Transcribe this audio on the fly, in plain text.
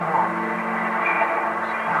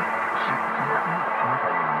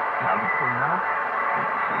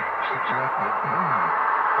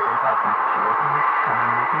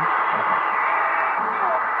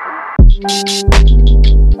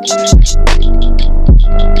I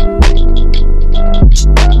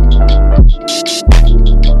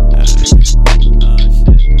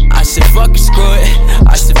said fuck it, screw it.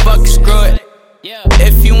 I said fuck it, screw it.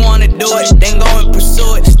 If you wanna do it, then go and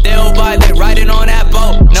pursue it. Still violent, riding on that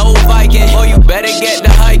boat, no Viking. Oh, you better get the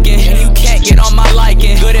hiking. You can't get on my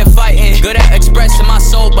liking. Good at fighting, good at expressing my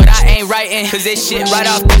soul, but I ain't writing. Cause this shit right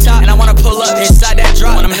off the top, and I wanna pull up inside that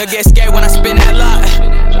drop. I'm gonna get scared when I spin that lot.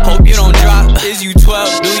 Hope you don't drop. Is you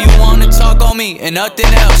 12? Do you wanna talk on me and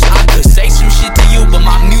nothing else? I could say some shit to you, but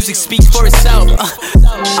my music speaks for itself.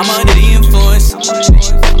 I'm under the influence.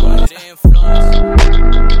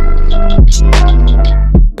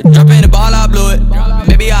 Dropping the ball, I blew it.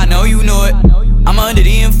 Baby, I know you knew it. I'm under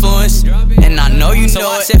the influence, and I know you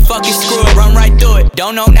know it. I said fuck it, screw it, run right through it.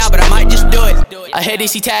 Don't know now, but I might just do it. I hit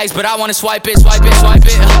DC tags, but I wanna swipe it, swipe it, swipe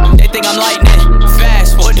it. They think I'm lightning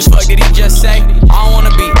fast. What the fuck did he just say? I don't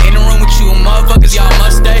wanna be in the room with you motherfuckers, y'all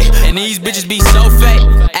must stay. And these bitches be so fake.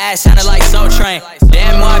 Ass sounded like Soul Train.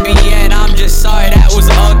 Damn YBN, I'm just sorry that was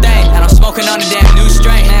the old thing. And I'm smoking on a damn new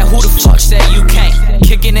strain. Man, who the fuck said you can't?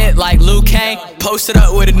 Kicking it like Luke Kane. Posted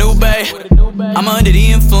up with a new bae. I'm under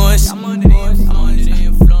the influence.